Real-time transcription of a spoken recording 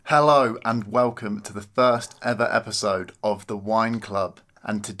Hello and welcome to the first ever episode of the Wine Club.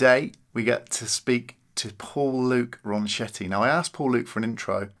 And today we get to speak to Paul-Luc Ronchetti. Now I asked Paul-Luc for an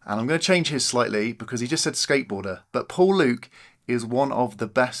intro and I'm going to change his slightly because he just said skateboarder. But Paul-Luc is one of the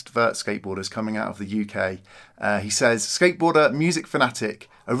best vert skateboarders coming out of the UK. He says skateboarder, music fanatic,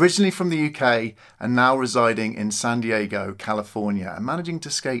 originally from the UK and now residing in San Diego, California, and managing to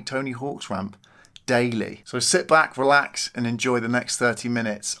skate Tony Hawk's ramp daily. So sit back, relax, and enjoy the next 30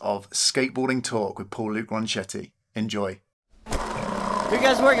 minutes of skateboarding talk with Paul-Luc Ronchetti. Enjoy. Who are you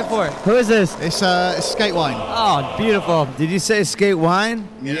guys working for? Who is this? It's skate wine. Oh, beautiful. Did you say skate wine?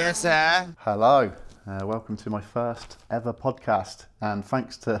 Yes, sir. Hello. Welcome to my first ever podcast. And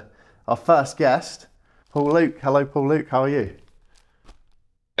thanks to our first guest, Paul-Luc. Hello, Paul-Luc. How are you?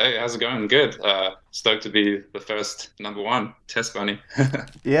 Hey, how's it going? Good. Stoked to be the first number one test bunny.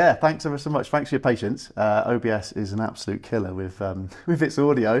 Yeah, thanks ever so much. Thanks for your patience. OBS is an absolute killer with its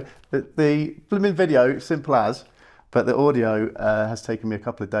audio. The blooming video, simple as, but the audio has taken me a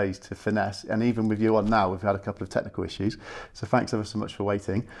couple of days to finesse. And even with you on now, we've had a couple of technical issues. So thanks ever so much for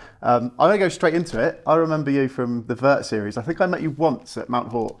waiting. I'm going to go straight into it. I remember you from the Vert series. I think I met you once at Mount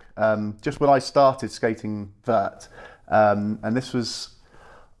Hawk, just when I started skating Vert. And this was...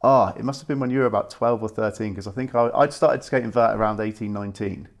 it must have been when you were about 12 or 13, because I think I'd started skating vert around 18,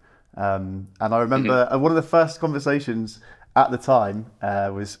 19. And I remember one of the first conversations at the time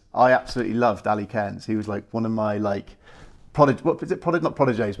was I absolutely loved Ali Cairns. He was like one of my not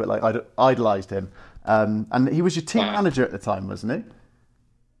prodigies, but like I'd idolised him. And he was your team manager at the time, wasn't he?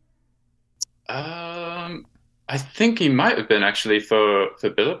 I think he might have been actually for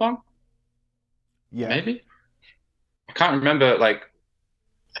Billabong. Yeah. Maybe. I can't remember,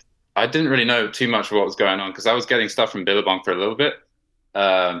 I didn't really know too much of what was going on because I was getting stuff from Billabong for a little bit.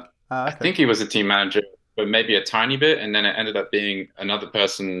 Okay. I think he was a team manager, but maybe a tiny bit. And then it ended up being another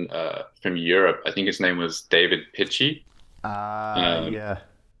person from Europe. I think his name was David Pitchy. Yeah.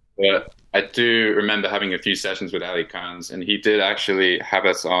 But I do remember having a few sessions with Ali Khan's, and he did actually have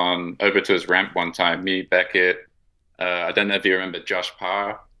us on over to his ramp one time. Me, Beckett. I don't know if you remember Josh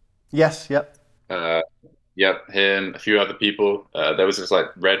Parr. Yes, yep. Yep, him, a few other people. There was this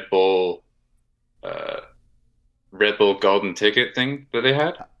Red Bull golden ticket thing that they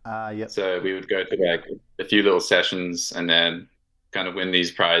had. Yep. So we would go to a few little sessions and then kind of win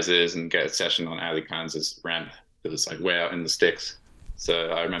these prizes and get a session on Ali Khan's ramp that was way out in the sticks. So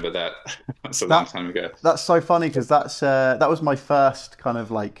I remember that. That's a long time ago. That's so funny because that was my first kind of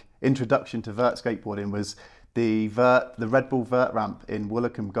introduction to vert skateboarding was the Red Bull vert ramp in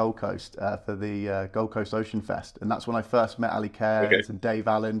Woolacombe, Gold Coast for the Gold Coast Ocean Fest, and that's when I first met Ali Cairns and Dave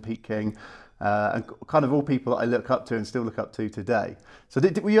Allen, Pete King, and kind of all people that I look up to and still look up to today. So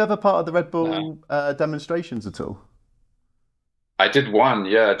were you ever part of the Red Bull demonstrations at all? I did one,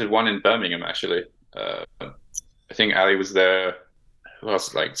 I did one in Birmingham actually. I think Ali was there. Who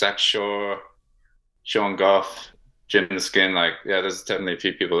else? Zach Shaw, Sean Goff, Jim the Skin. There's definitely a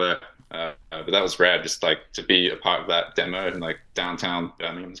few people there. But that was rad, just to be a part of that demo in downtown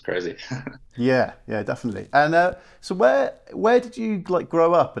Birmingham was crazy. yeah, definitely. And so where did you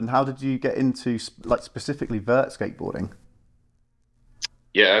grow up, and how did you get into specifically vert skateboarding?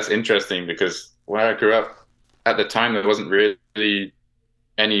 Yeah, that's interesting because where I grew up at the time, there wasn't really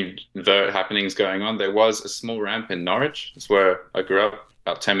any vert happenings going on. There was a small ramp in Norwich. That's where I grew up,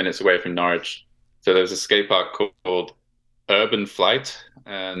 about 10 minutes away from Norwich. So there was a skate park called Urban Flight,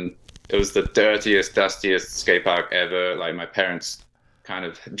 and it was the dirtiest, dustiest skate park ever. My parents kind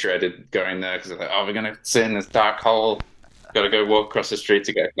of dreaded going there because they're like, we're going to sit in this dark hole. Got to go walk across the street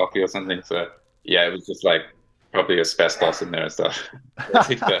to get a coffee or something. So, yeah, it was just probably asbestos in there and stuff.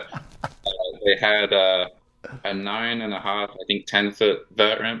 They had a 9.5, I think 10-foot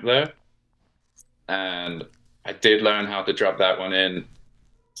vert ramp there. And I did learn how to drop that one in.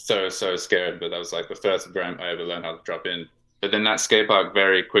 So scared, but that was the first ramp I ever learned how to drop in. But then that skate park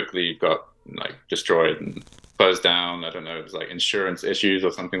very quickly got destroyed and closed down. I don't know, it was insurance issues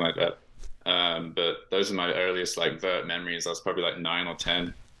or something like that. But those are my earliest vert memories. I was probably 9 or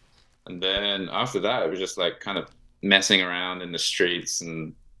 10. And then after that, it was just kind of messing around in the streets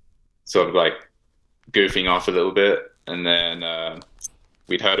and sort of goofing off a little bit. And then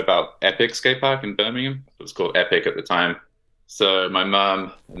we'd heard about Epic Skate Park in Birmingham. It was called Epic at the time. So my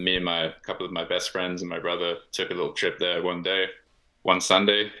mum and me and a couple of my best friends and my brother took a little trip there one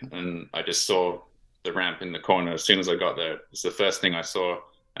Sunday, and I just saw the ramp in the corner. As soon as I got there, it was the first thing I saw,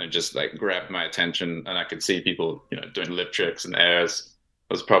 and it just grabbed my attention, and I could see people, doing lip tricks and airs.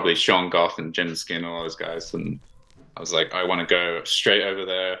 It was probably Sean Goff and Jim Skin, all those guys, and I was like, I want to go straight over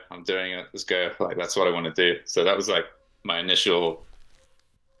there. I'm doing it. Let's go. That's what I want to do. So that was my initial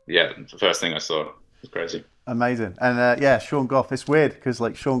yeah, the first thing I saw was crazy. Amazing. And yeah, Sean Goff. It's weird because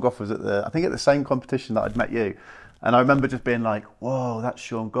like Sean Goff was I think at the same competition that I'd met you, and I remember just being like, "Whoa, that's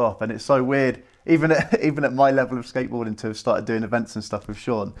Sean Goff." And it's so weird, even at my level of skateboarding, to have started doing events and stuff with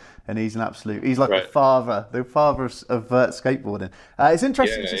Sean. And he's like Right. the father of vert skateboarding. It's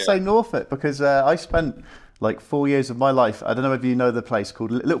interesting to say Norfolk because I spent like 4 years of my life. I don't know if you know the place called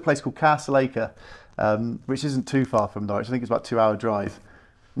a little place called Castleacre, which isn't too far from Norwich. I think it's about 2 hour drive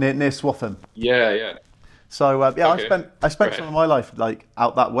near Swaffham. Yeah, yeah. So yeah, Okay. I spent Right. some of my life like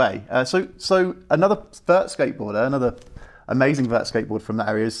out that way. So another vert skateboarder, another amazing vert skateboarder from that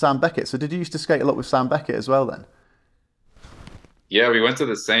area is Sam Beckett. So did you used to skate a lot with Sam Beckett as well then? Yeah, we went to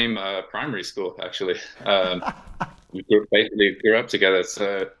the same primary school actually. Basically grew up together.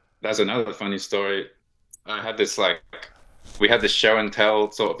 So that's another funny story. I had this like we had this show and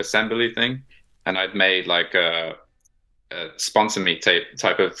tell sort of assembly thing, and I'd made like a sponsor me tape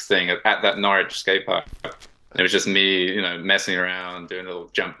type of thing at that Norwich skate park. And it was just me, messing around, doing little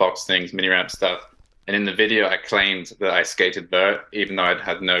jump box things, mini ramp stuff. And in the video, I claimed that I skated vert, even though I'd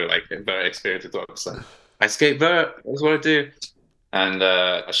had no like vert experience at all. So I skate vert. That's what I do. And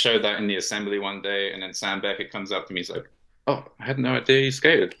I showed that in the assembly one day, and then Sam Beckett comes up to me. He's like, "Oh, I had no idea you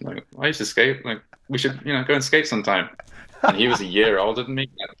skated. Like, I used to skate. Like, we should, go and skate sometime." And he was a year older than me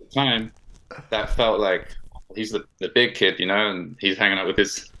at the time. That felt like he's the big kid, and he's hanging out with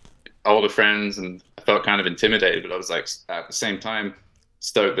his older friends, and I felt kind of intimidated, but I was like at the same time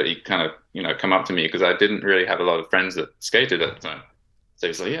stoked that he kind of come up to me because I didn't really have a lot of friends that skated at the time. So he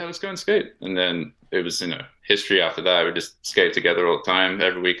was like, "Yeah, let's go and skate." And then it was history after that. We just skate together all the time,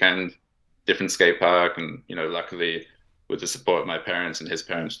 every weekend, different skate park, and luckily with the support of my parents and his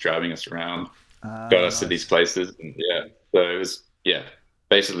parents driving us around, got us to these places. And yeah, so it was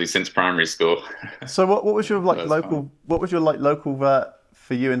basically since primary school. So what was your like local fun. what was your like local vert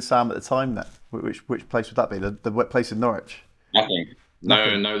for you and Sam at the time then? Which place would that be? The place in Norwich? Nothing.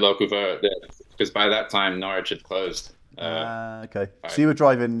 Nothing. No local vert there because by that time Norwich had closed. Okay. I So you were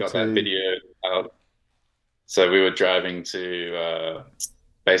driving got to that video out. So we were driving to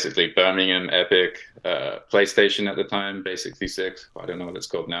basically Birmingham, Epic, PlayStation at the time, basically 6. I don't know what it's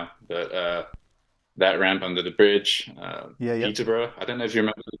called now, but that ramp under the bridge, yeah. Peterborough. I don't know if you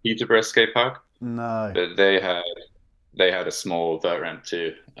remember the Peterborough skate park, No. but they had a small vert ramp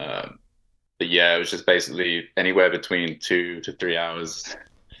too. But yeah, it was just basically anywhere between 2 to 3 hours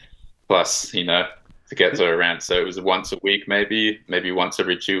plus, to get to a ramp. So it was once a week, maybe once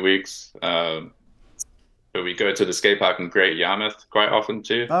every 2 weeks. But we go to the skate park in Great Yarmouth quite often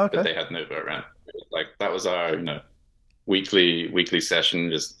too. Oh, okay. But they had no vert ramp. Like that was our, weekly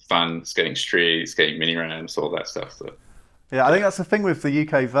session, just fun, skating streets, skating mini ramps, all that stuff. So Yeah, I think that's the thing with the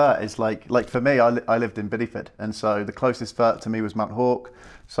UK vert is like for me, I lived in Bideford, and so the closest vert to me was Mount Hawke.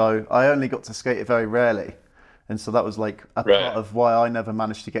 So I only got to skate it very rarely, and so that was like a part of why I never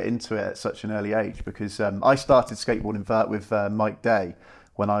managed to get into it at such an early age, because I started skateboarding vert with Mike Day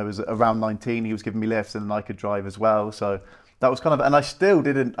when I was around 19. He was giving me lifts, and then I could drive as well. So that was kind of, and I still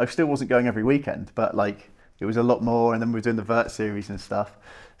wasn't going every weekend, but like it was a lot more. And then we were doing the vert series and stuff.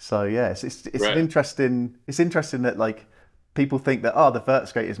 So yeah, it's an interesting. It's interesting that like people think that the vert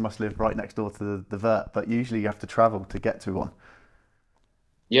skaters must live right next door to the vert, but usually you have to travel to get to one.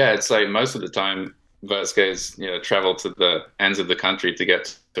 yeah, it's like most of the time vert skaters, travel to the ends of the country to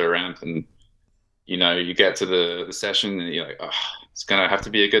get to a ramp, and you get to the session and you're like, oh, it's gonna have to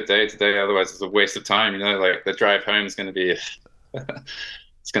be a good day today, otherwise it's a waste of time. Like the drive home is gonna be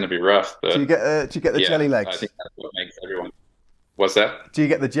it's gonna be rough. But Do you get the jelly legs? I think that's what makes everyone. What's that? Do you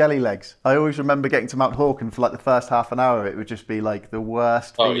get the jelly legs? I always remember getting to Mount Hawke, and for like the first half an hour, it would just be like the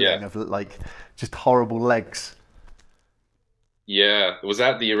worst feeling of like just horrible legs. Yeah, was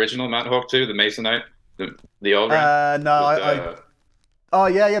that the original Mount Hawke too? The Masonite, the old ramp? No, oh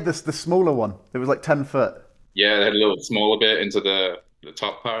yeah, the smaller one. It was like 10 foot. Yeah, they had a little smaller bit into the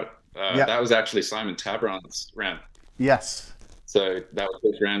top part. Yeah. That was actually Simon Tabron's ramp. Yes. So that was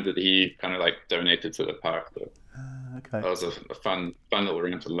his ramp that he kind of like donated to the park. But Okay. that was a fun little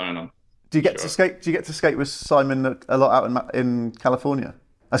ramp to learn on. Do you get to skate? Do you get to skate with Simon a lot out in California?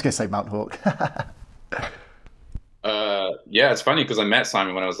 I was going to say Mount Hawke. Yeah, it's funny because I met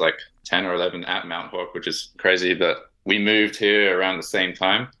Simon when I was like 10 or 11 at Mount Hawke, which is crazy that we moved here around the same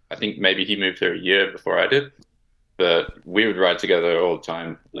time. I think maybe he moved here a year before I did, but we would ride together all the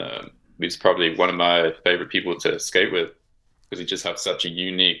time. He's probably one of my favorite people to skate with because he just has such a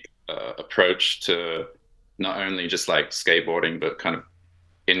unique approach to not only just like skateboarding, but kind of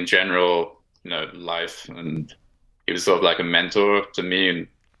in general, life. And he was sort of like a mentor to me and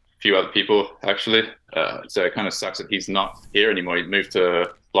a few other people actually. So it kind of sucks that he's not here anymore. He moved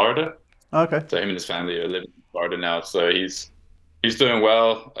to Florida. Okay. So him and his family are living in Florida now. So he's doing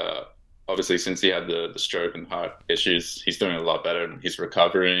well. Obviously, since he had the stroke and heart issues, he's doing a lot better and he's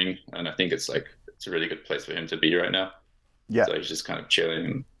recovering. And I think it's a really good place for him to be right now. Yeah. So he's just kind of chilling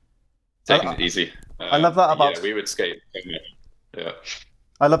and taking it easy. I love that about. Yeah, we would skate. Yeah.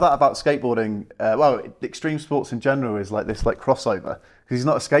 I love that about skateboarding. Well, extreme sports in general is like this, like crossover, because he's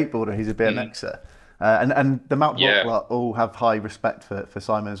not a skateboarder; he's a BMXer, and the Mountain Hawk lot all have high respect for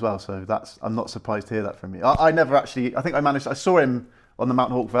Simon as well. So I'm not surprised to hear that from you. I never actually. I think I saw him on the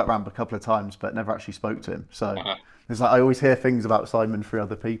Mountain Hawk vert ramp a couple of times, but never actually spoke to him. So it's like I always hear things about Simon through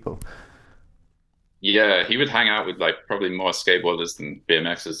other people. Yeah, he would hang out with like probably more skateboarders than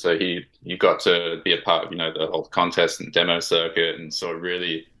BMXers. So he got to be a part of, the whole contest and demo circuit and sort of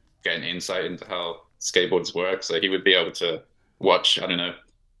really get an insight into how skateboards work. So he would be able to watch, I don't know,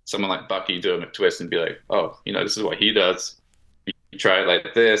 someone like Bucky do a McTwist and be like, oh, this is what he does. You try it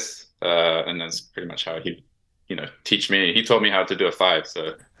like this. And that's pretty much how he, teach me. He taught me how to do a 5.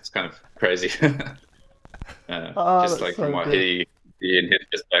 So it's kind of crazy. Just like from what he in his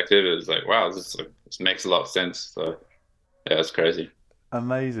perspective, it was like, wow, this makes a lot of sense. So yeah, it's crazy.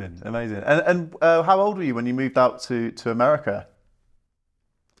 Amazing. And how old were you when you moved out to America?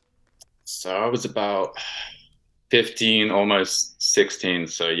 So I was about 15, almost 16.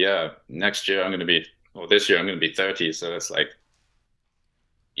 So yeah, this year I'm going to be 30. So it's like,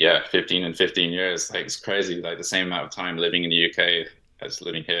 yeah, 15 and 15 years. Like it's crazy. Like the same amount of time living in the UK as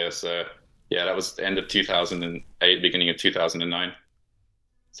living here. So yeah, that was the end of 2008, beginning of 2009.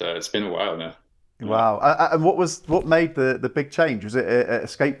 So it's been a while now. Wow. And what made the big change? Was it a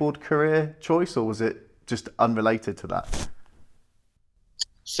skateboard career choice, or was it just unrelated to that?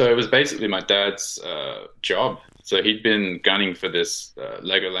 So it was basically my dad's job. So he'd been gunning for this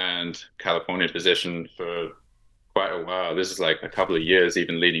Legoland California position for quite a while. This is like a couple of years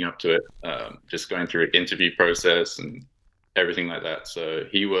even leading up to it, just going through an interview process and everything like that. So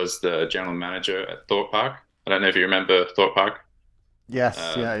he was the general manager at Thorpe Park. I don't know if you remember Thorpe Park. Yes,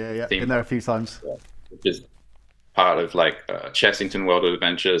 yeah. Been there a few times. Which is part of like Chessington World of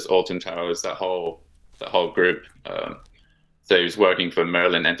Adventures, Alton Towers, that whole group. So he was working for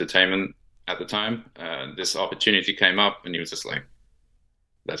Merlin Entertainment at the time. This opportunity came up, and he was just like,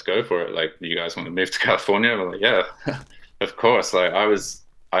 "Let's go for it! Like, you guys want to move to California?" We're like, "Yeah, of course." Like,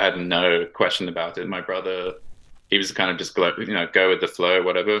 I had no question about it. My brother, he was kind of just go with the flow,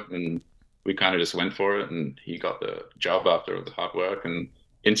 whatever, and we kind of just went for it, and he got the job after all the hard work and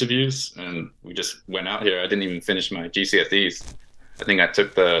interviews, and we just went out here. I didn't even finish my GCSEs. I think I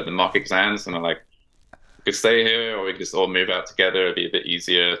took the mock exams, and I'm like, we could stay here, or we could just all move out together. It'd be a bit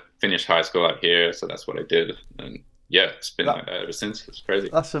easier. Finish high school out here, so that's what I did. And yeah, it's been like that ever since. It's crazy.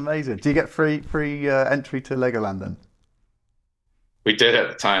 That's amazing. Do you get free entry to Legoland then? We did at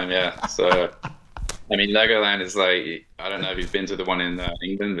the time, yeah. So. I mean, Legoland is like, I don't know if you've been to the one in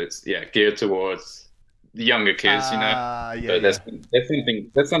England, but it's geared towards the younger kids, But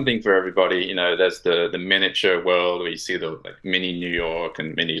there's something for everybody, There's the miniature world where you see the like mini New York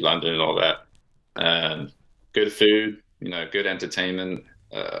and mini London and all that. Good food, good entertainment.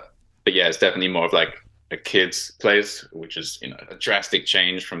 But yeah, it's definitely more of like a kid's place, which is a drastic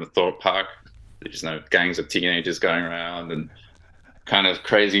change from the Thorpe Park. There's gangs of teenagers going around and kind of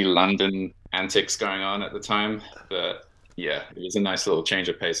crazy London antics going on at the time. But yeah, it was a nice little change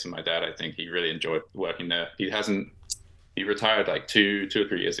of pace for my dad. I think he really enjoyed working there. He retired like two or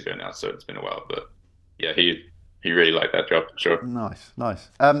 3 years ago now, so it's been a while, but yeah, he really liked that job for sure. Nice.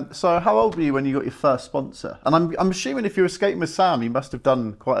 So how old were you when you got your first sponsor? And I'm assuming if you were skating with Sam, you must have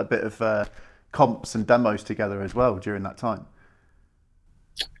done quite a bit of comps and demos together as well during that time.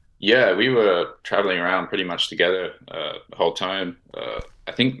 Yeah, we were traveling around pretty much together the whole time.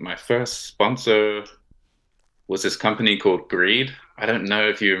 I think my first sponsor was this company called Greed. I don't know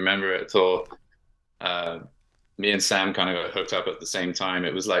if you remember it at all. Me and Sam kind of got hooked up at the same time.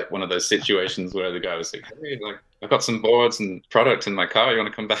 It was like one of those situations where the guy was like, "Hey, like I've got some boards and product in my car. You want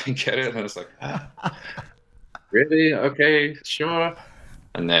to come back and get it?" And I was like, "Really? Okay, sure."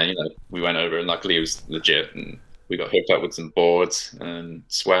 And then we went over, and luckily it was legit, and we got hooked up with some boards and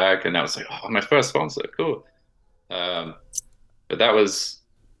swag, and that was like, oh, my first sponsor, cool. But that was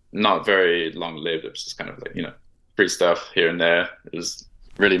not very long lived. It was just kind of like, free stuff here and there. It was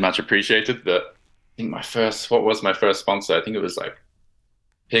really much appreciated. But I think what was my first sponsor? I think it was like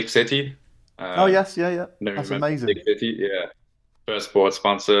Pig City. Oh yes, yeah. That's amazing. Pig City, yeah. First board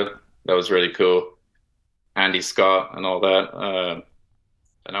sponsor. That was really cool. Andy Scott and all that.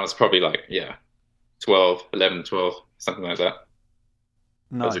 And I was probably like, 12, something like that.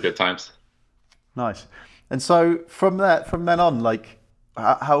 Nice. Those are good times. Nice. And so from then on, like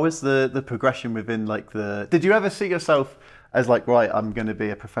How was the progression within like the? Did you ever see yourself as like, right, I'm going to be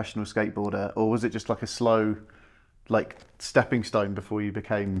a professional skateboarder, or was it just like a slow, like stepping stone before you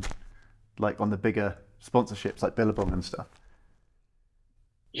became like on the bigger sponsorships like Billabong and stuff?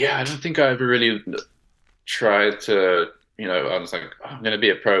 Yeah, I don't think I ever really tried to, I was like, "Oh, I'm going to be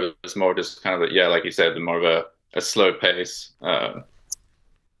a pro." It's more just kind of, yeah, like you said, more of a slow pace.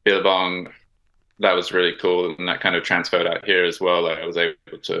 Billabong, that was really cool. And that kind of transferred out here as well. Like I was able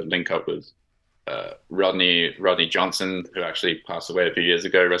to link up with Rodney Johnson, who actually passed away a few years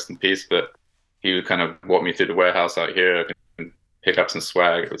ago, rest in peace. But he would kind of walk me through the warehouse out here and pick up some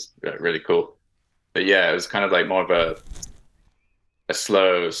swag. It was really cool. But yeah, it was kind of like more of a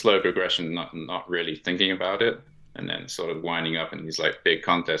slow progression, not really thinking about it, and then sort of winding up in these like big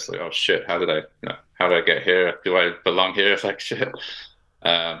contests. Like, oh shit, how did I get here? Do I belong here? It's like shit.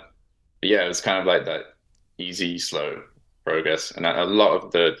 But yeah, it was kind of like that easy, slow progress, and a lot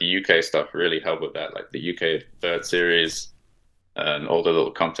of the UK stuff really helped with that. Like the UK Vert Series and all the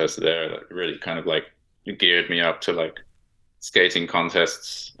little contests there, like really kind of like geared me up to like skating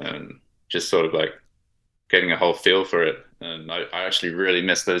contests and just sort of like getting a whole feel for it. And I actually really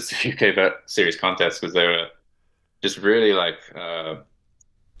missed those UK Vet Series contests because they were just really like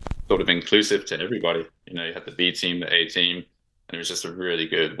sort of inclusive to everybody. You had the B team, the A team, and it was just a really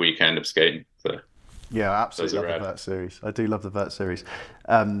good weekend of skating. So Yeah, I those absolutely are love the rad. Vert series. I do love the Vert series.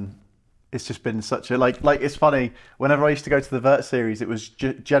 It's just been such a like it's funny. Whenever I used to go to the Vert series, it was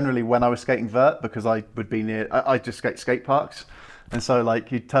generally when I was skating Vert because I would be near. I just skate parks, and so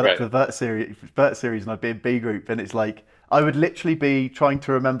like you'd turn up Right, to the Vert series, and I'd be in B group, and it's like I would literally be trying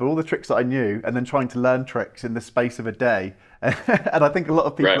to remember all the tricks that I knew, and then trying to learn tricks in the space of a day. And I think a lot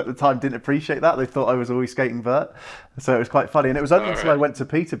of people right. at the time didn't appreciate that. They thought I was always skating Vert, so it was quite funny. And it was only All until I right, went to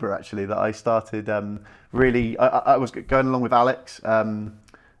Peterborough actually that I started really. I was going along with Alex.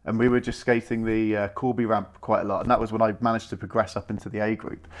 And we were just skating the Corby ramp quite a lot, and that was when I managed to progress up into the A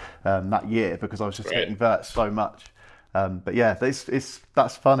group that year because I was just right. skating vert so much. But yeah,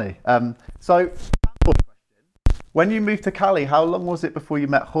 that's funny. So when you moved to Cali, how long was it before you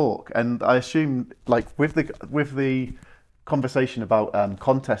met Hawk? And I assume, like with the conversation about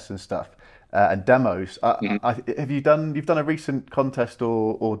contests and stuff and demos, Mhm. you've done a recent contest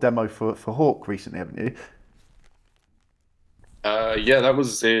or demo for Hawk recently, haven't you? Yeah, that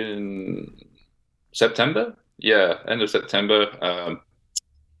was in September. Yeah, end of September.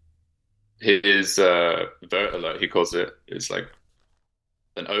 His Vert Alert, he calls it, is like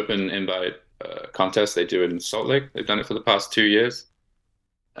an open invite contest they do in Salt Lake. They've done it for the past 2 years,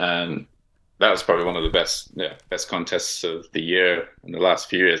 and that was probably one of the best contests of the year in the last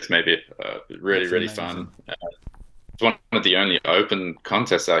few years, maybe. Really, That's really fun. amazing. It's one of the only open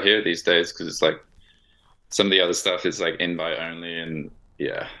contests out here these days because it's like some of the other stuff is like invite only, and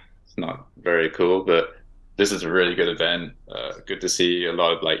yeah, it's not very cool. But this is a really good event. Good to see a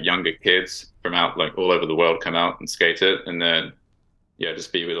lot of like younger kids from out like all over the world come out and skate it, and then yeah,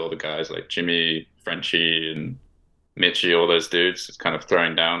 just be with all the guys like Jimmy, Frenchie, and Mitchie, all those dudes, just kind of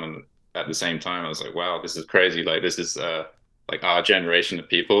throwing down. And at the same time, I was like, wow, this is crazy. Like this is like our generation of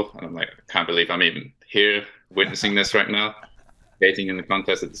people, and I'm like, I can't believe I'm even here witnessing this right now, skating in the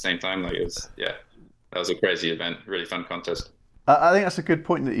contest at the same time. Like it was, yeah, that was a crazy event, really fun contest. I think that's a good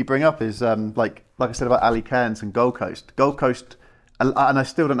point that you bring up. Is like I said about Ali Cairns and Gold Coast. Gold Coast, and I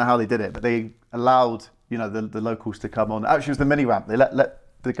still don't know how they did it, but they allowed the locals to come on. Actually, it was the mini ramp. They let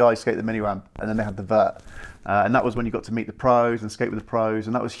the guys skate the mini ramp, and then they had the vert, and that was when you got to meet the pros and skate with the pros,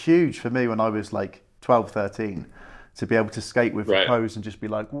 and that was huge for me when I was like 12, 13, to be able to skate with the Right. pros and just be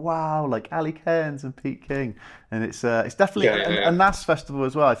like, wow, like Ali Cairns and Pete King, and it's definitely Yeah, yeah, a yeah. NAS festival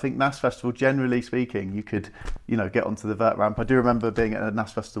as well. I think NAS festival, generally speaking, you could get onto the vert ramp. I do remember being at a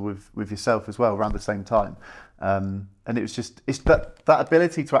NAS festival with yourself as well around the same time, and it's that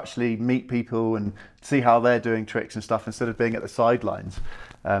ability to actually meet people and see how they're doing tricks and stuff instead of being at the sidelines.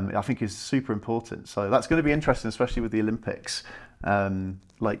 I think is super important. So that's going to be interesting, especially with the Olympics.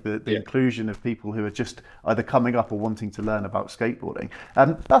 Like the Yeah. inclusion of people who are just either coming up or wanting to learn about skateboarding.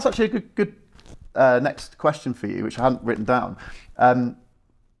 That's actually a good next question for you, which I hadn't written down.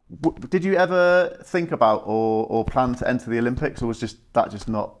 Did you ever think about or plan to enter the Olympics, or was that just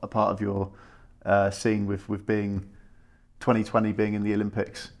not a part of your scene with being 2020 being in the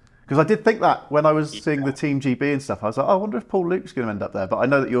Olympics? Because I did think that when I was seeing the Team GB and stuff, I was like, oh, I wonder if Paul-Luc's going to end up there. But I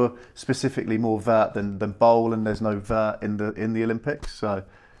know that you're specifically more vert than bowl, and there's no vert in the Olympics. So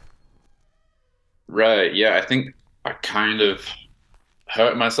Right. Yeah, I think I kind of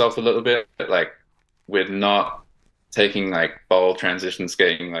hurt myself a little bit, like with not taking like ball transition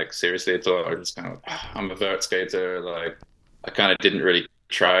skating like seriously at all. I just kind of, "Ah, I'm a vert skater. Like I kind of didn't really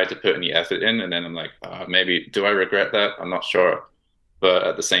try to put any effort in, and then I'm like, maybe do I regret that? I'm not sure, but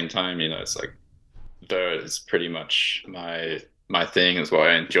at the same time, it's like vert is pretty much my thing. It's what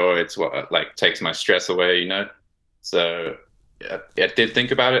I enjoy. It's what like takes my stress away. So yeah, I did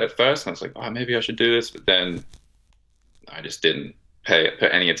think about it at first. And I was like, maybe I should do this, but then I just didn't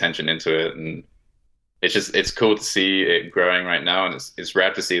put any attention into it, and it's cool to see it growing right now, and it's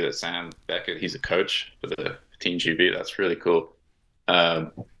rad to see that Sam Beckett, he's a coach for the Team GB. That's really cool.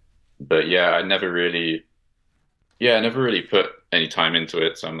 Um, but yeah, I never really put any time into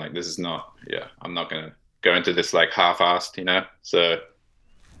it. So I'm like, this is not, I'm not gonna go into this like half-assed. So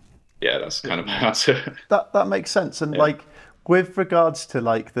yeah, that's kind of my answer. That makes sense. And Yeah. like with regards to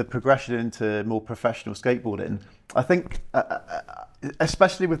like the progression into more professional skateboarding, I think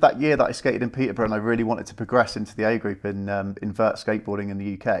especially with that year that I skated in Peterborough and I really wanted to progress into the A group in vert skateboarding in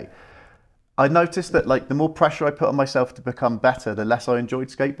the UK. I noticed that like the more pressure I put on myself to become better, the less I enjoyed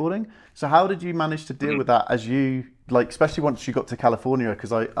skateboarding. So how did you manage to deal with that as you like, especially once you got to California?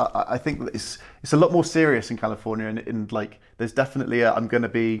 Because I think that it's a lot more serious in California, and like there's definitely I'm going to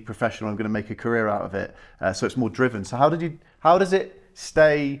be professional, I'm going to make a career out of it. So it's more driven. So how does it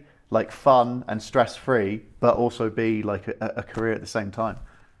stay like fun and stress free, but also be like a career at the same time?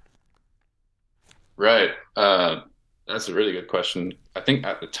 Right. That's a really good question. I think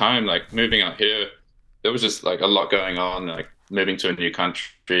at the time, like moving out here, there was just like a lot going on, like moving to a new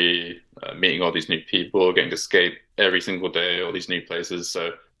country, meeting all these new people, getting to skate every single day, all these new places.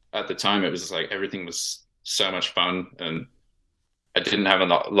 So at the time, it was just like everything was so much fun, and I didn't have a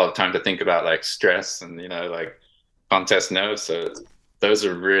lot of time to think about like stress and like contest nerves. So those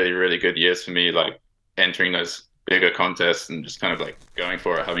are really, really good years for me, like entering those bigger contests and just kind of like going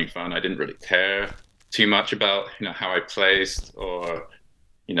for it, having fun. I didn't really care too much about how I placed, or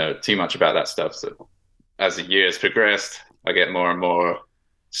too much about that stuff. So as the years progressed, I get more and more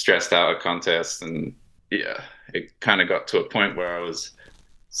stressed out at contests, and yeah, it kind of got to a point where I was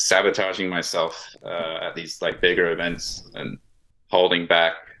sabotaging myself at these like bigger events and holding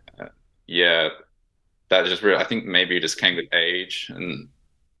back. Yeah, that just really, I think maybe it just came with age and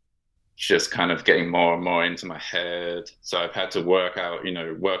just kind of getting more and more into my head. So I've had to work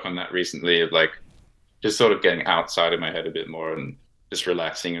on that recently, of like just sort of getting outside of my head a bit more and just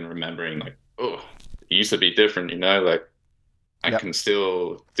relaxing and remembering like, oh, it used to be different, like I Yep. can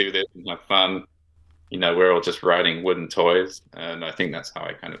still do this and have fun. We're all just riding wooden toys. And I think that's how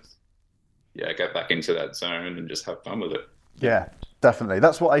I kind of, get back into that zone and just have fun with it. Yeah, definitely.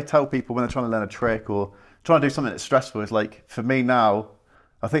 That's what I tell people when they're trying to learn a trick or trying to do something that's stressful. Is like for me now,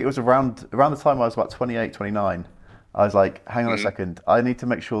 I think it was around the time I was about 28, 29. I was like, hang on a second. I need to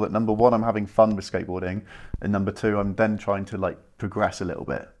make sure that number one, I'm having fun with skateboarding, and number two, I'm then trying to like progress a little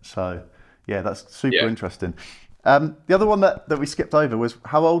bit. So yeah, that's super interesting. The other one that we skipped over was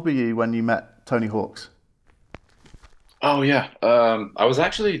how old were you when you met Tony Hawks? Oh yeah. I was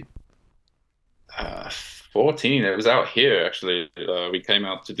actually 14. It was out here actually. We came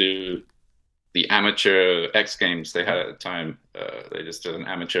out to do the amateur X Games they had at the time. They just did an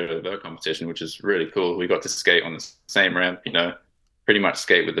amateur vert competition, which is really cool. We got to skate on the same ramp, pretty much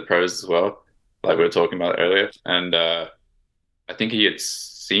skate with the pros as well, like we were talking about earlier. And I think he had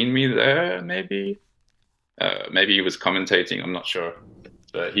seen me there, maybe. Maybe he was commentating, I'm not sure.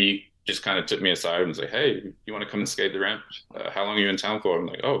 But he just kind of took me aside and was like, hey, you want to come and skate the ramp? How long are you in town for? I'm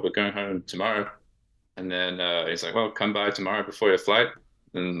like, oh, we're going home tomorrow. And then he's like, well, come by tomorrow before your flight,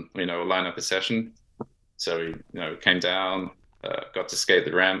 and we'll line up a session. So we came down, got to skate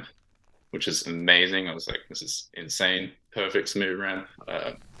the ramp, which is amazing. I was like, this is insane, perfect smooth ramp.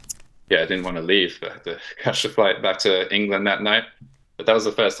 I didn't want to leave. I had to catch the flight back to England that night. But that was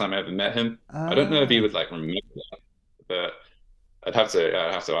the first time I ever met him. I don't know if he would like remember that, but I'd have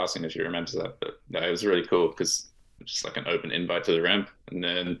to ask him if he remembers that. But no, it was really cool because it's just like an open invite to the ramp. And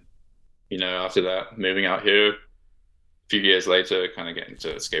then after that, moving out here, a few years later, kind of getting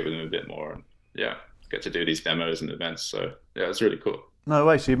to skate with him a bit more, and get to do these demos and events. So yeah, it's really cool. No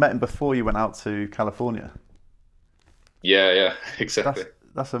way. So you met him before you went out to California? Yeah, exactly.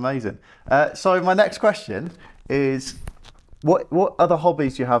 That's amazing. So my next question is, what other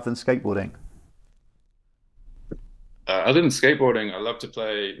hobbies do you have than skateboarding? Other than skateboarding, I love to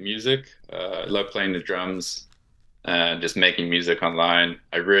play music. I love playing the drums and just making music online.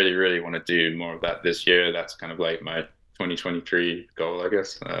 I really, really want to do more of that this year. That's kind of like my 2023 goal, I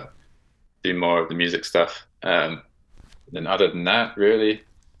guess. Do more of the music stuff. Then other than that, really,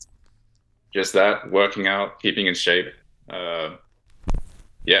 just that, working out, keeping in shape.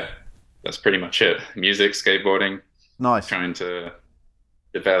 Yeah, that's pretty much it. Music, skateboarding, Nice. trying to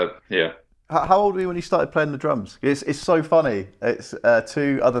develop. Yeah. How old were you when you started playing the drums? It's so funny. It's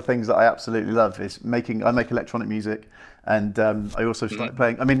two other things that I absolutely love. I make electronic music, and I also started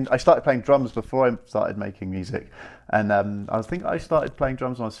playing. I mean, I started playing drums before I started making music, and I think I started playing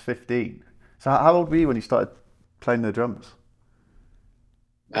drums when I was 15. So how old were you when you started playing the drums?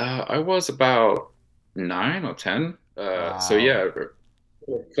 I was about 9 or 10. So Wow. yeah,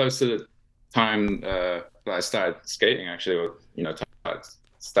 close to the time that I started skating, actually, or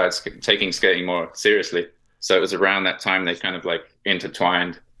taking skating more seriously. So it was around that time they kind of like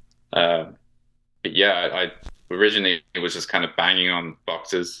intertwined. Uh, but yeah, I originally was just kind of banging on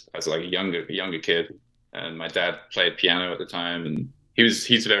boxes as like a younger kid, and my dad played piano at the time, and he's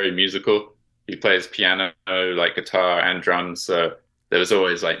very musical. He plays piano, like guitar and drums. So there was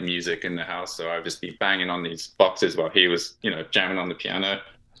always like music in the house. So I would just be banging on these boxes while he was, jamming on the piano,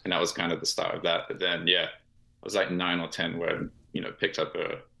 and that was kind of the start of that. But then, yeah, I was like 9 or 10 where picked up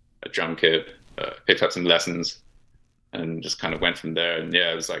a drum kit, picked up some lessons, and just kind of went from there. And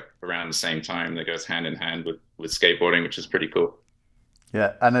yeah, it was like around the same time that goes hand in hand with skateboarding, which is pretty cool.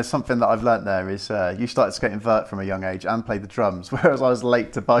 Yeah, and there's something that I've learnt there is you started skating vert from a young age and played the drums, whereas I was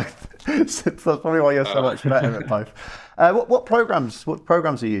late to both. So that's probably why you're so much better at both. What programs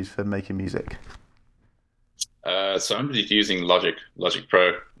do you use for making music? So I'm just using Logic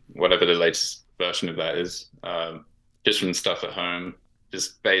Pro, whatever the latest version of that is. Just from stuff at home,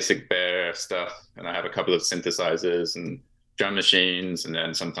 just basic bare stuff, and I have a couple of synthesizers and drum machines, and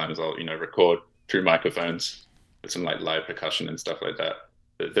then sometimes I'll record through microphones with some like live percussion and stuff like that.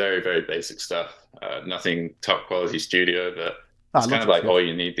 But very very basic stuff. Nothing top quality studio, but it's kind of Logic's like good. all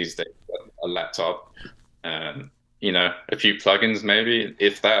you need these days: a laptop and a few plugins, maybe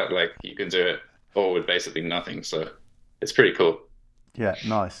if that. Like you can do it all with basically nothing. So it's pretty cool. Yeah,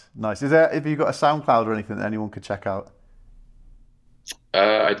 nice, nice. Have you got a SoundCloud or anything that anyone could check out?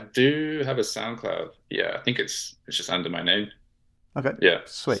 I do have a SoundCloud. Yeah, I think it's just under my name. Okay, Yeah,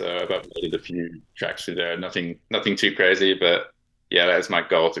 sweet. so I've uploaded a few tracks through there. Nothing too crazy, but yeah, that is my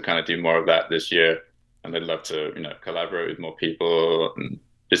goal to kind of do more of that this year. And I'd love to, collaborate with more people and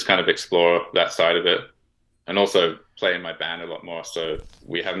just kind of explore that side of it. And also play in my band a lot more. So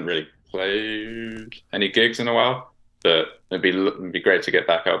we haven't really played any gigs in a while, but it'd be great to get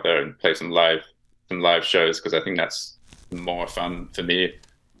back out there and play some live shows because I think that's more fun for me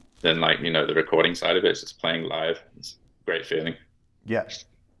than like the recording side of it. It's just playing live. It's a great feeling. Yeah,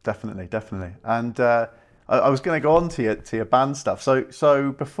 definitely, definitely. And I was going to go on to your band stuff.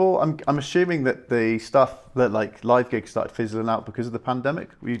 So before, I'm assuming that the stuff that like live gigs started fizzling out because of the pandemic.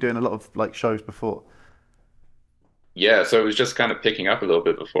 Were you doing a lot of like shows before? Yeah, so it was just kind of picking up a little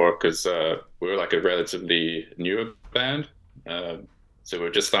bit before because we were like a relatively newer band. So we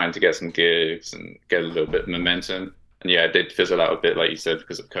are just starting to get some gigs and get a little bit of momentum. And yeah, it did fizzle out a bit, like you said,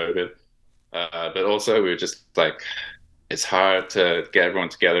 because of COVID. But also we were just like, it's hard to get everyone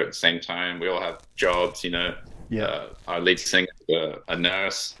together at the same time. We all have jobs. Yeah, Our lead singer is a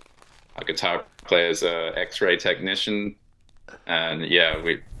nurse, our guitar player is a X-ray technician, and yeah,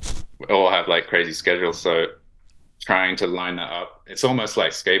 we all have like crazy schedules. So trying to line that up, it's almost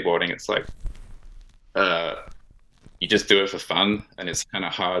like skateboarding. It's like uh, you just do it for fun, and it's kind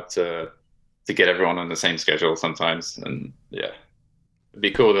of hard to get everyone on the same schedule sometimes. And yeah, it'd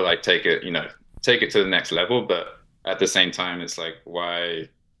be cool to like take it to the next level, but at the same time, it's like why, you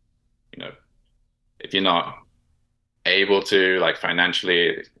know, if you're not able to like financially,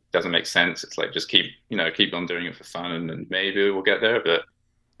 it doesn't make sense. It's like just keep on doing it for fun, and maybe we'll get there. But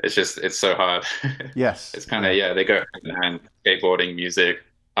it's so hard. yes, It's kind yeah. of yeah, they go hand in hand. Skateboarding, music,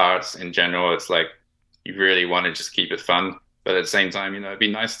 arts in general. It's like you really want to just keep it fun, but at the same time, it'd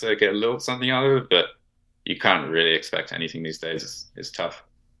be nice to get a little something out of it. But you can't really expect anything these days. It's tough.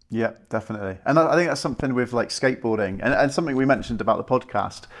 Yeah, definitely. And I think that's something with like skateboarding and something we mentioned about the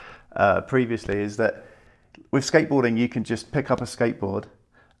podcast previously is that with skateboarding, you can just pick up a skateboard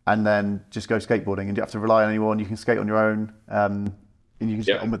and then just go skateboarding and you don't have to rely on anyone. You can skate on your own and you can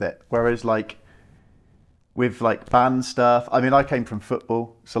just get Yeah, on with it. Whereas like with like band stuff, I mean, I came from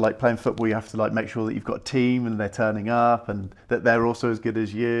football. So like playing football, you have to like make sure that you've got a team and they're turning up and that they're also as good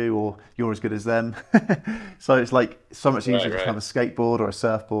as you or you're as good as them. So it's like so much easier right, just to have right. a skateboard or a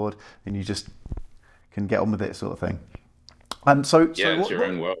surfboard and you just can get on with it sort of thing. And so Yeah, it's what, your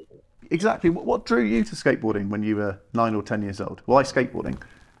own world. exactly what drew you to skateboarding when you were 9 or 10 years old? Why skateboarding?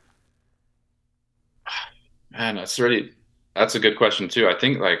 Man, that's a good question too. I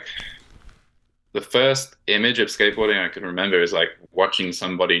think like the first image of skateboarding I can remember is like watching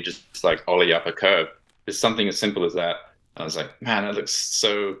somebody just like ollie up a curb. It's something as simple as that. I was like, man, that looks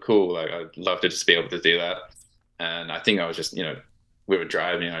so cool. Like I'd love to just be able to do that. And I think I was just, we were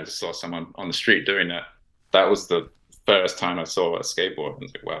driving, and I just saw someone on the street doing that. That was the first time I saw a skateboard. I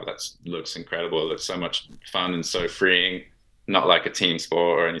was like, wow, that looks incredible. It looks so much fun and so freeing. Not like a team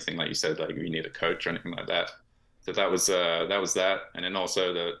sport or anything like you said, like you need a coach or anything like that. So that, and then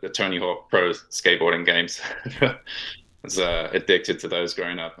also the Tony Hawk Pro skateboarding games. I was addicted to those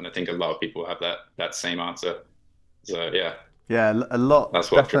growing up, and I think a lot of people have that same answer. So yeah. Yeah, a lot, That's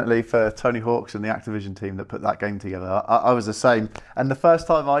what definitely for Tony Hawk's and the Activision team that put that game together. I was the same. And the first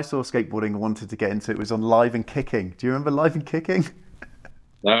time I saw skateboarding and wanted to get into it was on Live and Kicking. Do you remember Live and Kicking?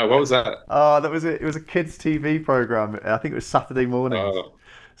 No, what was that? Oh, that was it. It was a kids' TV program. I think it was Saturday mornings. Oh,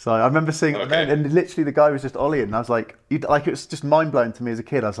 So I remember seeing it then, okay. and literally the guy was just ollieing. And I was like, it was just mind blowing to me as a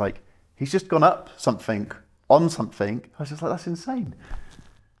kid. I was like, he's just gone up something on something. I was just like, that's insane.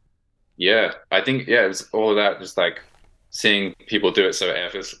 Yeah, I think it was all of that, just like seeing people do it so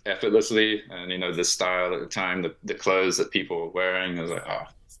effortlessly, and the style at the time, the clothes that people were wearing. I was like, oh,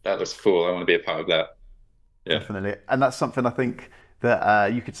 that looks cool. I want to be a part of that. Yeah. Definitely, and that's something I think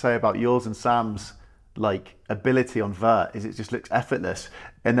that you could say about yours and Sam's like ability on vert is it just looks effortless,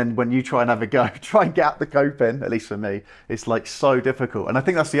 and then when you try and have a go, try and get out the coping. At least for me, it's like so difficult. And I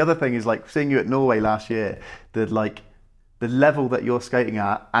think that's the other thing is like seeing you at Norway last year, the level that you're skating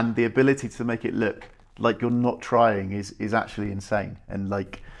at and the ability to make it look like you're not trying is actually insane, and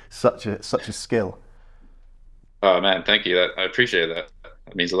like such a skill. Oh man, thank you. I appreciate that.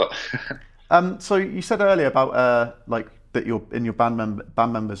 That means a lot. So you said earlier about like that your band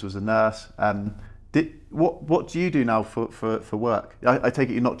members was a nurse. What do you do now for work? I take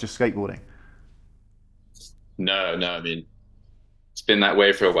it you're not just skateboarding. No, no. I mean, it's been that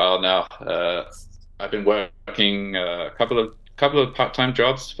way for a while now. I've been working a couple of part-time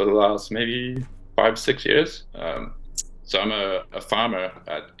jobs for the last maybe 5, 6 years. So I'm a farmer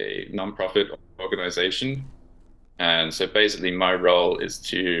at a non-profit organization, and so basically my role is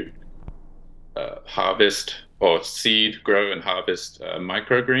to harvest or seed, grow, and harvest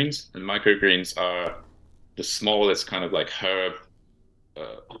microgreens. And microgreens are the smallest kind of like herb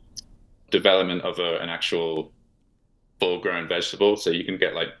development of an actual full-grown vegetable. So you can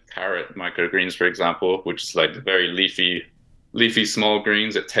get like carrot microgreens, for example, which is like very leafy small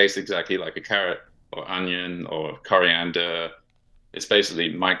greens that taste exactly like a carrot, or onion or coriander. It's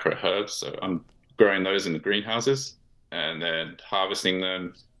basically micro herbs. So I'm growing those in the greenhouses and then harvesting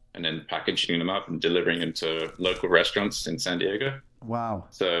them and then packaging them up and delivering them to local restaurants in San Diego. Wow.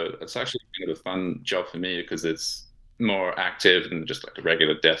 So it's actually kind of a fun job for me because it's more active than just like a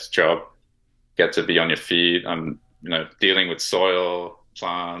regular desk job. Get to be on your feet. I'm, dealing with soil,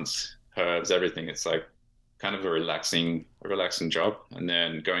 plants, herbs, everything. It's like kind of a relaxing job. And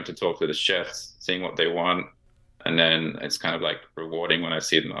then going to talk to the chefs, seeing what they want. And then it's kind of like rewarding when I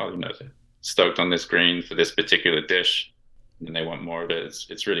see them, they're stoked on this green for this particular dish, and they want more of it.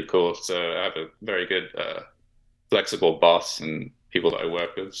 It's really cool. So I have a very good, flexible boss and people that I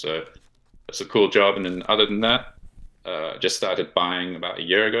work with. So it's a cool job. And then other than that, just started buying about a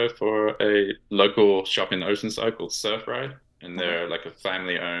year ago for a local shop in Oceanside called Surf Ride. And they're like a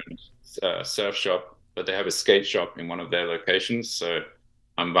family-owned surf shop, but they have a skate shop in one of their locations. So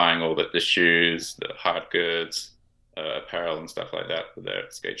I'm buying all the shoes, the hard goods, apparel and stuff like that for their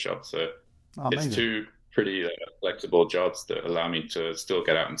skate shop. So it's two pretty flexible jobs that allow me to still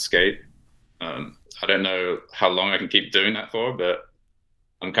get out and skate. I don't know how long I can keep doing that for, but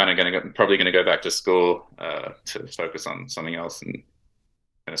I'm kind of probably going to go back to school to focus on something else, and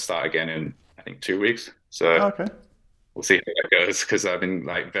going to start again in I think 2 weeks. So Okay. we'll see how that goes because I've been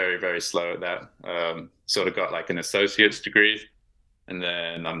like very, very slow at that. Sort of got like an associate's degree, and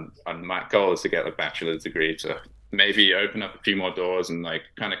then my goal is to get a bachelor's degree to maybe open up a few more doors and like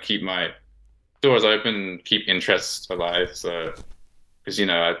kind of keep my doors open and keep interests alive. So because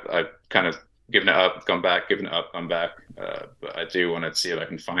I've kind of given it up, gone back, given it up, gone back. But I do want to see if I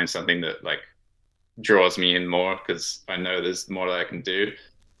can find something that like draws me in more because I know there's more that I can do.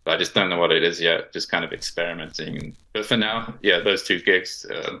 But I just don't know what it is yet. Just kind of experimenting. But for now, yeah, those two gigs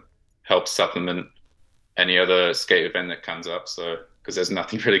help supplement any other skate event that comes up. So because there's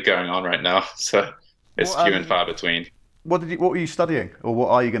nothing really going on right now, so it's few and far between. What were you studying, or what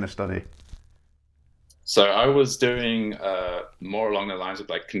are you going to study? So I was doing more along the lines of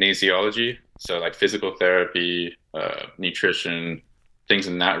like kinesiology, so like physical therapy, nutrition, things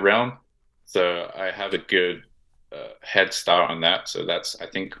in that realm. So I have a good head start on that. So that's, I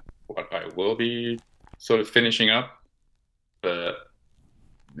think, what I will be sort of finishing up. But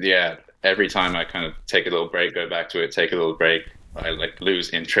yeah, every time I kind of take a little break, go back to it, take a little break, I like lose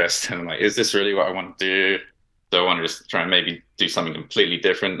interest. And I'm like, is this really what I want to do? Do I want to just try and maybe do something completely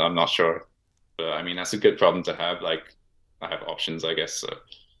different? I'm not sure. But I mean, that's a good problem to have. Like, I have options, I guess. So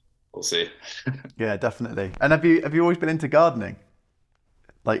we'll see. Yeah, definitely. And have you always been into gardening?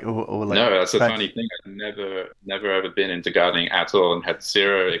 Like or like No, that's a veg? funny thing. I've never ever been into gardening at all and had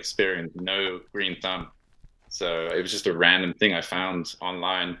zero experience, no green thumb. So it was just a random thing I found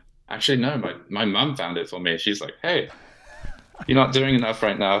online. Actually, no, my mum found it for me. She's like, "Hey, you're not doing enough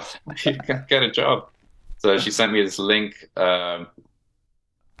right now. You can get a job." So she sent me this link to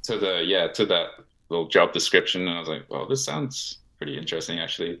that little job description, and I was like, "Well, this sounds pretty interesting,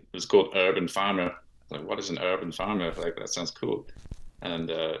 actually." It was called Urban Farmer. I was like, what is an urban farmer? Like, that sounds cool.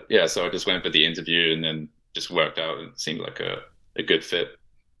 And yeah, so I just went for the interview, and then just worked out, and it seemed like a good fit.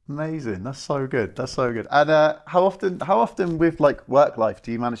 Amazing. That's so good. That's so good. And how often with like work life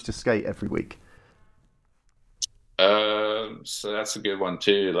do you manage to skate every week? So that's a good one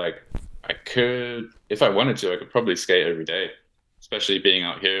too. Like, I could, if I wanted to, I could probably skate every day, especially being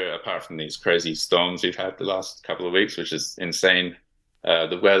out here, apart from these crazy storms we've had the last couple of weeks, which is insane.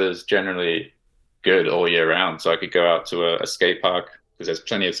 The weather's generally good all year round, so I could go out to a skate park because there's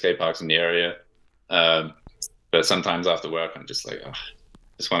plenty of skate parks in the area. Um, but sometimes after work, I'm just like, oh,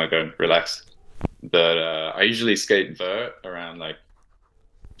 just want to go and relax. But I usually skate vert around like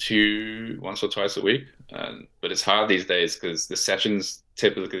once or twice a week. But it's hard these days because the sessions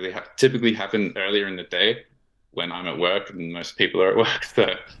typically happen earlier in the day when I'm at work and most people are at work.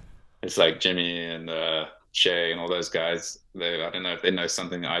 So it's like Jimmy and Shay and all those guys. I don't know if they know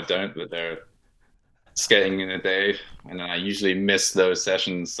something that I don't, but they're skating in a day, and then I usually miss those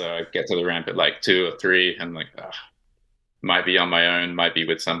sessions. So I get to the ramp at like 2 or 3, and like, might be on my own, might be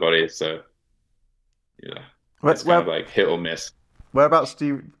with somebody. So yeah, Where, it's kind where, of like hit or miss. whereabouts do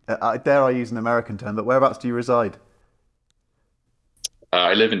you? Dare I use an American term? But whereabouts do you reside?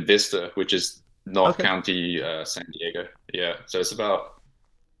 I live in Vista, which is North Okay. County, San Diego. Yeah, so it's about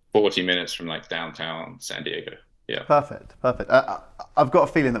 40 minutes from like downtown San Diego. Yeah. Perfect, perfect. I've got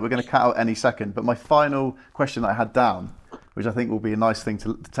a feeling that we're going to cut out any second, but my final question that I had down, which I think will be a nice thing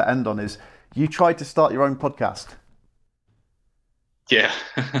to end on, is you tried to start your own podcast. Yeah.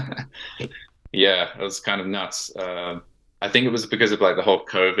 Yeah, it was kind of nuts. I think it was because of like the whole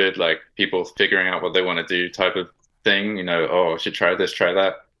COVID, like people figuring out what they want to do type of thing, oh, I should try this, try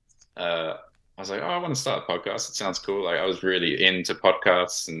that. I was like, oh, I want to start a podcast. It sounds cool. Like, I was really into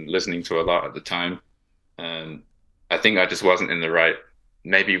podcasts and listening to a lot at the time. And I think I just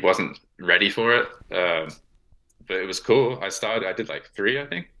maybe wasn't ready for it. But it was cool. I did like 3, I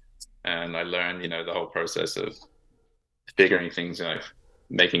think. And I learned, the whole process of figuring things out,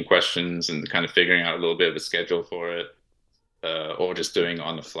 making questions and kind of figuring out a little bit of a schedule for it, or just doing it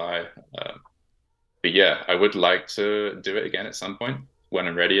on the fly. But yeah, I would like to do it again at some point when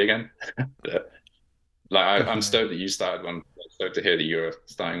I'm ready again. But, like, I'm Definitely. stoked that you started one. I'm stoked to hear that you're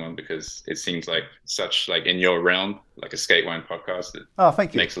starting one because it seems like such like in your realm, like a skate wine podcast. It Oh,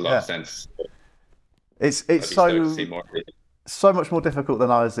 thank you. makes a lot of Yeah, sense. it's I'd be stoked to see so more of it. so much more difficult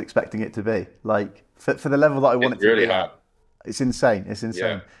than I was expecting it to be. Like for the level that I want It's it to really be hard. at, it's insane. It's Yeah.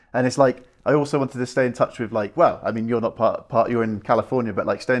 insane. And it's like I also wanted to stay in touch with like, well, I mean, you're not you're in California, but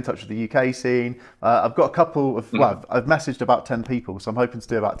like stay in touch with the UK scene. I've got a couple of Mhm. I've messaged about 10 people, so I'm hoping to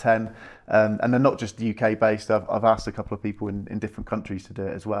do about 10, and they're not just UK based. I've asked a couple of people in different countries to do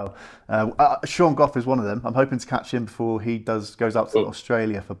it as well. Sean Goff is one of them. I'm hoping to catch him before he goes out to Cool.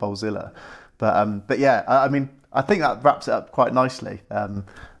 Australia for Bowlzilla. But yeah, I mean, I think that wraps it up quite nicely.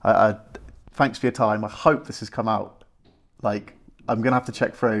 Thanks for your time. I hope this has come out. Like, I'm gonna have to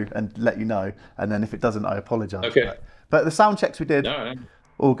check through and let you know, and then if it doesn't, I apologise. Okay. But the sound checks we did, No, no.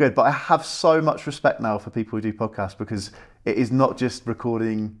 all good. But I have so much respect now for people who do podcasts because it is not just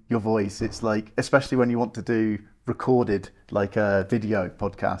recording your voice. It's like, especially when you want to do recorded, like video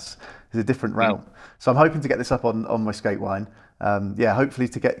podcasts, it's a different realm. So I'm hoping to get this up on my skate wine. Yeah, hopefully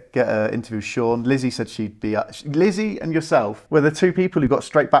to get an interview with Sean. Lizzie said she'd be Lizzie and yourself were the 2 people who got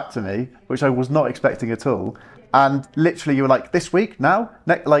straight back to me, which I was not expecting at all. And literally, you were like, this week, now,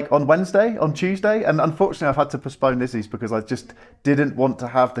 like on Wednesday, on Tuesday. And unfortunately, I've had to postpone Lizzie's because I just didn't want to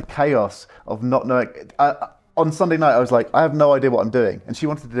have the chaos of not knowing. On Sunday night, I was like, I have no idea what I'm doing. And she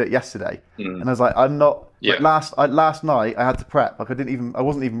wanted to do it yesterday. And I was like, I'm not. Yeah. Like last night, I had to prep. Like I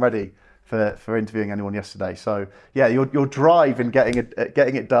wasn't even ready for interviewing anyone yesterday. So yeah, your drive in getting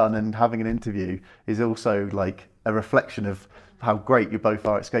it done and having an interview is also like a reflection of how great you both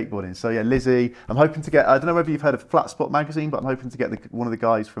are at skateboarding. So yeah, Lizzie, I'm hoping to get, I don't know whether you've heard of Flat Spot Magazine, but I'm hoping to get one of the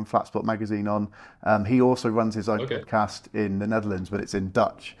guys from Flat Spot Magazine on. He also runs his own Okay. podcast in the Netherlands, but it's in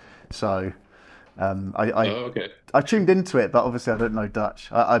Dutch. So Oh, okay. I tuned into it, but obviously I don't know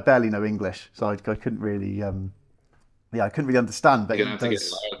Dutch. I barely know English, so I couldn't really, I couldn't really understand. But You're he gonna have to get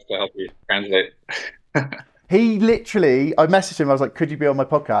does. Lars to help you translate. He literally, I messaged him, I was like, could you be on my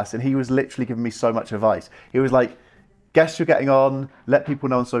podcast? And he was literally giving me so much advice. He was like, guess you're getting on, let people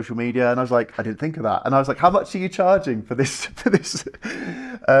know on social media. And I was like, I didn't think of that. And I was like, how much are you charging for this,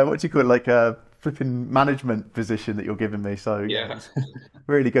 what do you call it, like a flipping management position that you're giving me? So Yeah.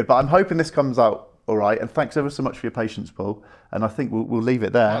 really good. But I'm hoping this comes out all right. And thanks ever so much for your patience, Paul. And I think we'll leave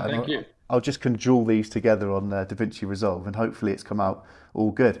it there. Oh, thank you. I'll just conjure these together on DaVinci Resolve, and hopefully it's come out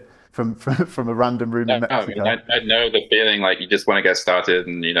all good from a random room in Mexico. I know the feeling, like you just want to get started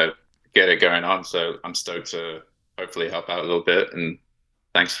and get it going on. So I'm stoked to hopefully help out a little bit. And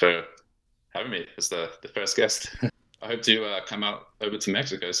thanks for having me as the first guest. I hope to come out over to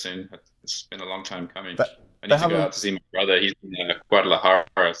Mexico soon. It's been a long time coming. I need to go out to see my brother. He's in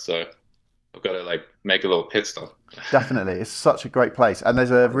Guadalajara, so I've got to make a little pit stop. Definitely. It's such a great place. And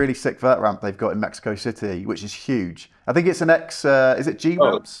there's a really sick vert ramp they've got in Mexico City, which is huge. I think it's an is it G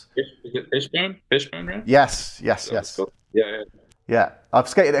ramps? Is it Fishbone? Fishbone ramp? Yes. Cool. Yeah. Yeah. I've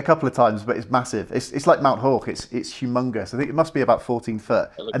skated it a couple of times, but it's massive. It's like Mount Hawke. It's humongous. I think it must be about 14 foot.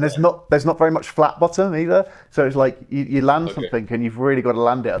 And there's not very much flat bottom either. So it's like you land something and you've really got to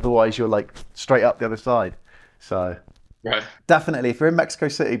land it. Otherwise you're like straight up the other side. So right. Definitely, if you're in Mexico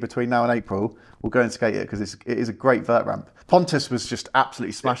City between now and April, we'll go and skate it because it is a great vert ramp. Pontus was just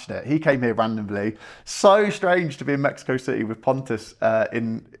absolutely smashing it. He came here randomly. So strange to be in Mexico City with Pontus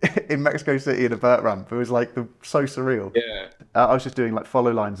in Mexico City in a vert ramp. It was so surreal. Yeah. I was just doing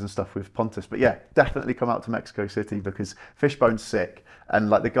follow lines and stuff with Pontus. But yeah, definitely come out to Mexico City because Fishbone's sick and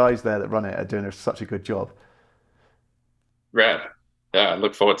the guys there that run it are doing such a good job. Right. Yeah, I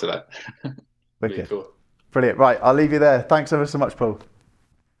look forward to that. Wicked. Really cool. Brilliant. Right, I'll leave you there. Thanks ever so much, Paul.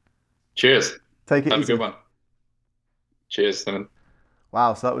 Cheers. Take it Have easy. a good one. Cheers, Simon.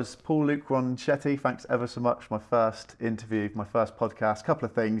 Wow, so that was Paul-Luc Ronchetti. Thanks ever so much. My first interview, my first podcast. A couple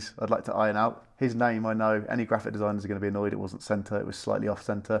of things I'd like to iron out. His name, I know any graphic designers are going to be annoyed it wasn't centre. It was slightly off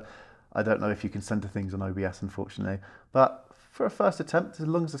centre. I don't know if you can centre things on OBS, unfortunately. But for a first attempt, as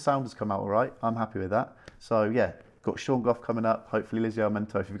long as the sound has come out all right, I'm happy with that. So yeah, got Sean Goff coming up. Hopefully Lizzie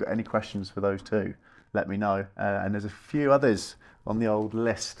Almento. If you've got any questions for those two, let me know. And there's a few others on the old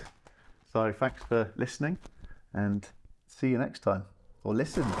list. So thanks for listening and see you next time. Or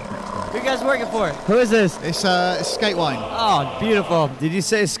listen next time. Who you guys working for? Who is this? It's skate wine. Oh, beautiful. Did you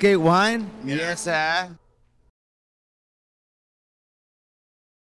say skate wine? Yeah. Yes, sir.